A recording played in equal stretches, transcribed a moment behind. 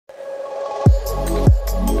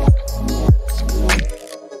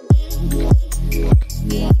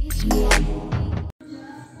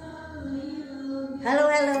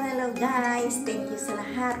guys, thank you sa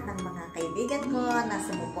lahat ng mga kaibigan ko na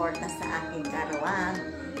sumuporta sa aking karawan,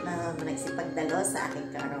 na nagsipagdalo sa aking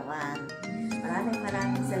karawan.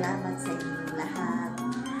 Maraming salamat sa inyong lahat.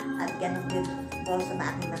 At ganun din po sa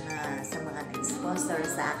mga nag-sponsor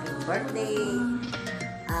sa aking birthday.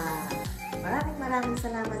 Maraming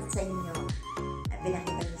salamat sa inyo. At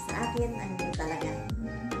pinakita niyo sa akin ang talagang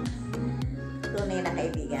tunay na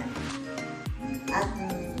kaibigan. At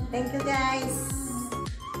thank you guys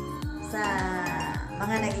sa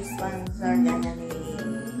mga nag-sponsor gaya ni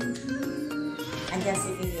andyan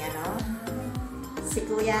si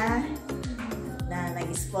Kuya na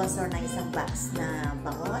nag-sponsor ng isang box na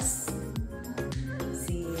bangos,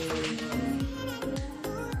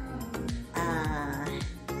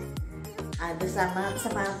 sa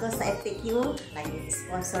mga ko sa FTQ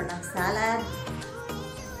nag-sponsor ng salad,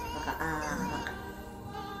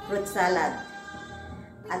 fruit salad.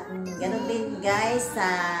 At ganoon din guys sa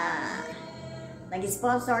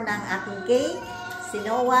nag-sponsor ng aking cake, si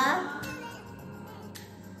Noah.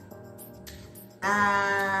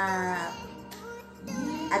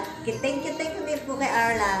 At thank you din po kay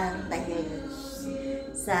Arlan dahil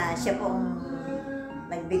siya pong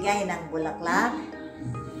nagbigay ng bulaklak.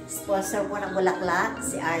 Sponsor po ng bulaklak,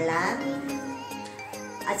 si Arlan.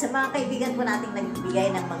 At sa mga kaibigan po nating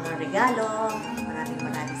nagbigay ng mga regalo,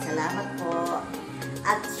 maraming salamat po.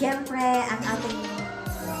 At syempre, ang ating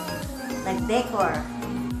nag-decor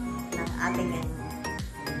ng ating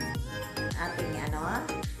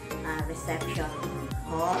reception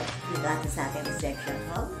hall, yung dati sa ating reception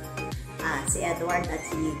hall, si Edward at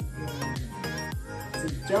si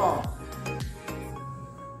Joe.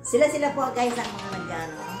 Sila po guys ang mga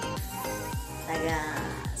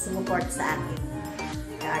sumuport sa aking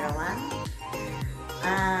karawan.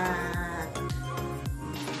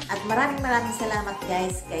 At maraming salamat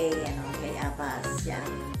guys kay Abbas. Siya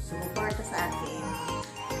sumuporta sa akin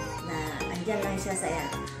na andyan lang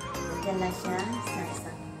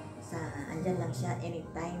siya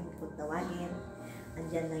anytime kung tawagin.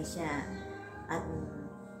 Andyan lang siya at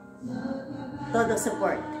todo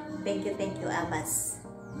support. Thank you Abbas.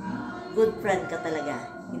 Good friend ka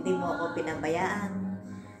talaga. Hindi mo ako pinabayaan.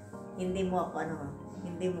 Hindi mo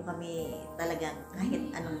kami talagang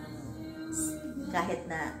kahit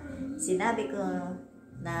na sinabi ko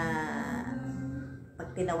na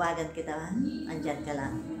pag tinawagan kita, andyan ka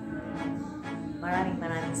lang.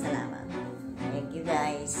 Maraming salamat. Thank you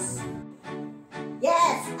guys.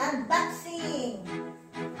 Yes! Unboxing!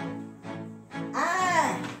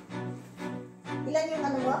 Ilan yung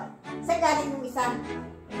mo? Saan galing yung isa?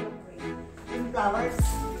 Yung flowers.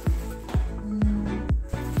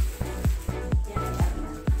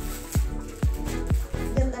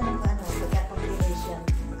 Ganda ng pagka-combination.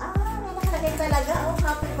 Nakalagay talaga.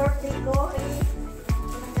 Happy birthday ko.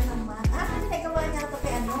 Ganda naman. Nagawa niya ito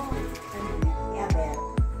kay Abel.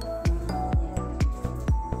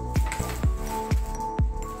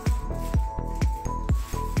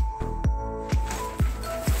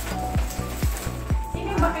 Sino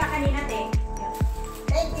yung bakla kanina, te?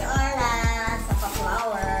 Thank you, Orla, sa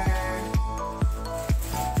pa-flower.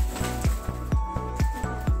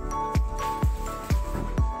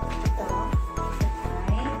 Ito.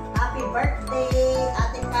 Happy birthday,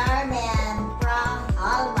 Ate Carmen from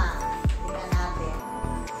Alma. Tingnan natin.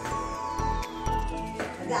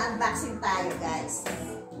 Mag-unboxing tayo, guys.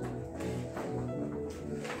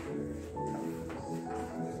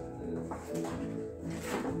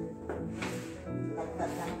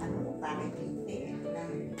 Bakit hindi?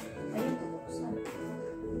 Ayun, bubuksan.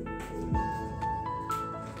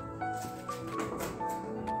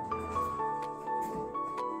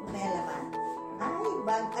 May laman. Ay,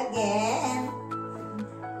 bag again.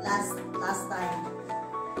 Last time.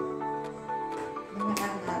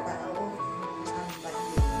 Ang bag.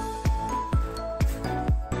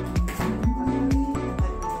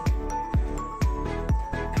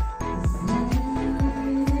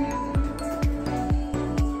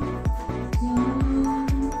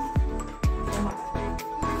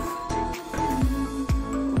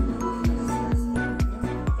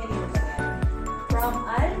 From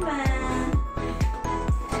Alma.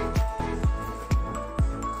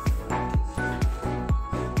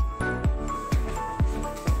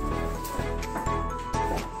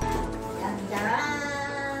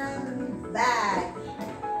 Bag.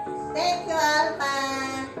 Thank you, Alma.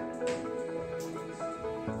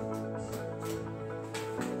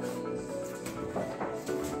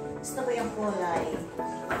 Gusto ko yung kulay.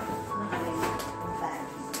 Bag.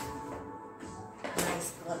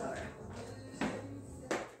 Nice color.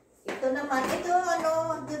 Ito naman,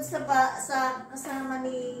 dun sa kasama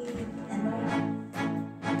ni,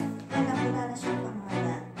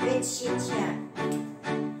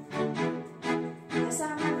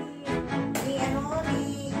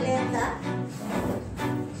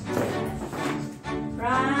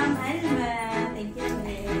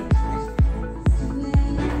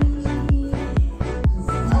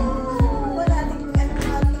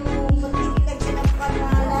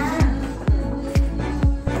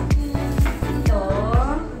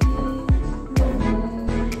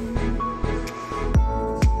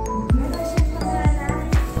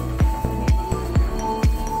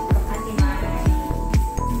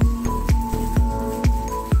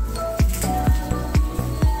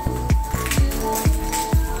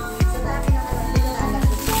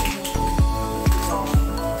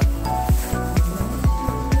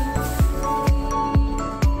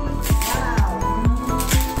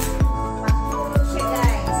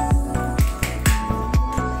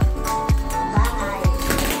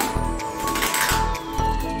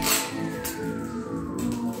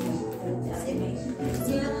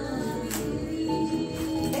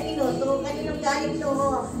 nagaling to.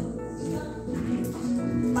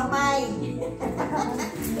 Mamay.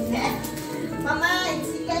 Mamay,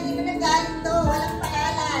 si kanino nagaling to? Walang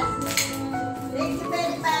pangalan. Thank you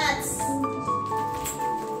very much.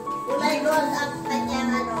 Kulay gold ang kanyang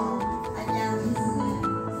kanyang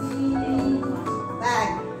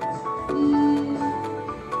bag.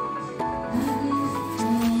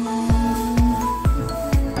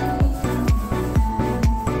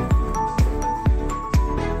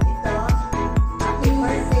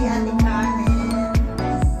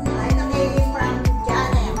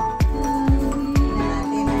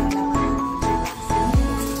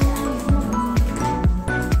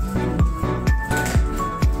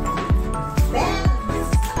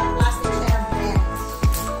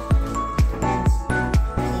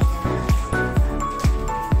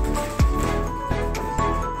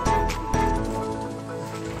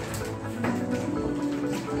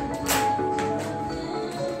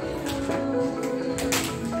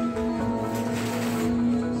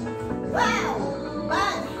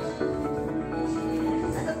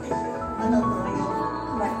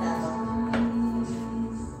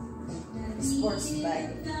 Sports bag.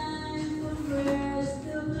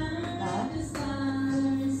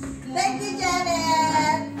 Thank you,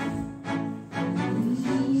 Janet.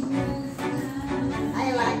 I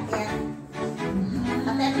like it.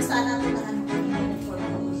 At sana ito na for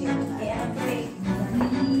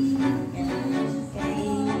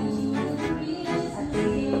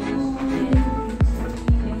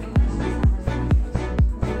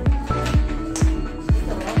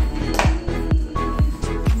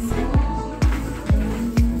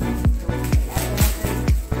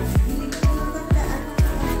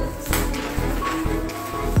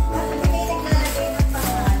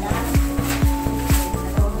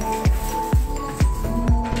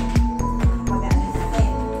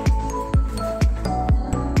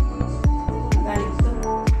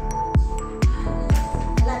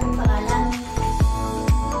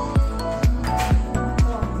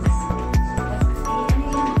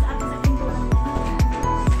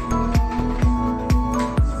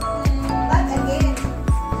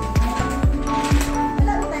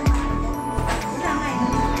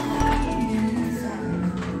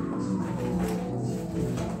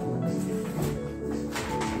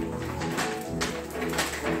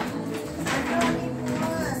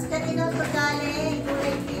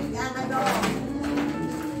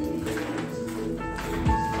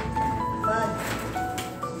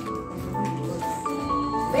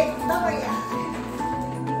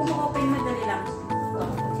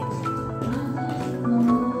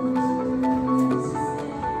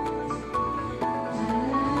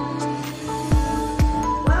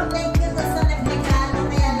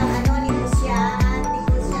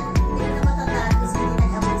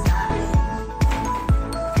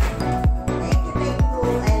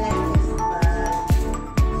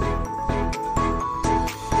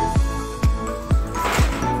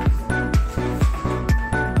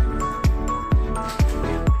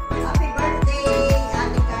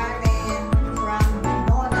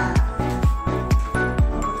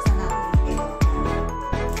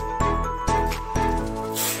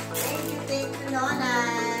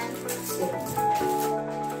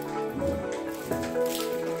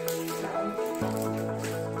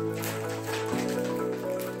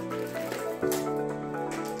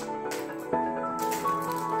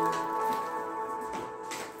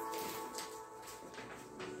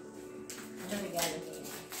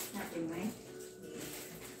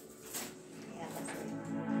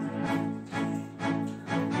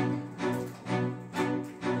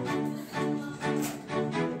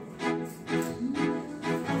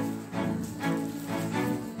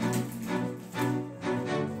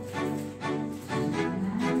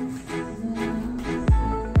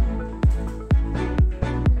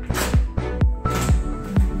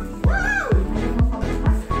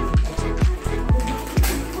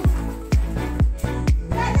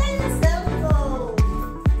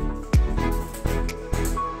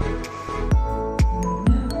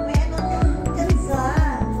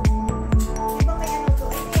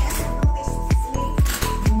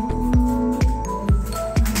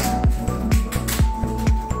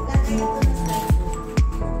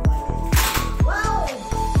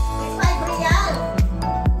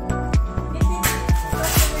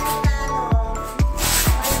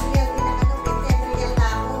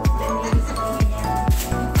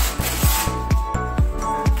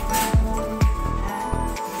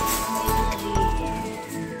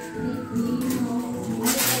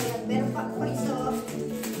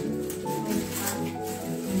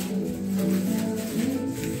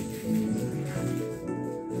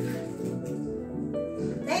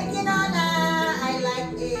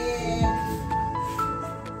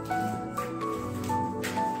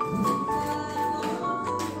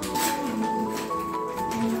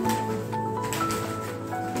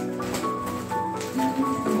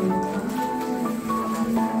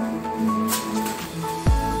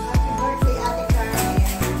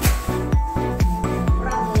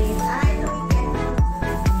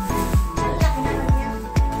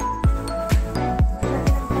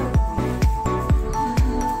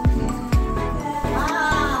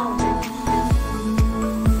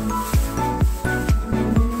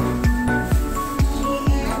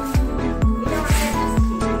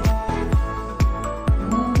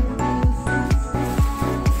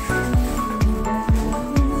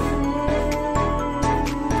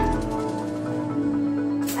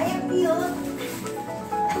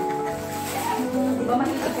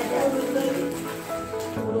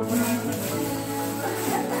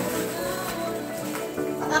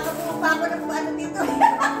ako ng ano dito.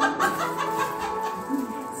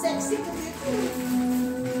 Sexy ko dito.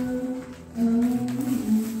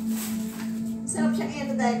 Sarap siyang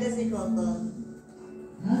ito dahil kasi cotton.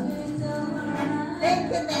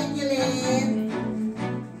 Thank you, Lynn.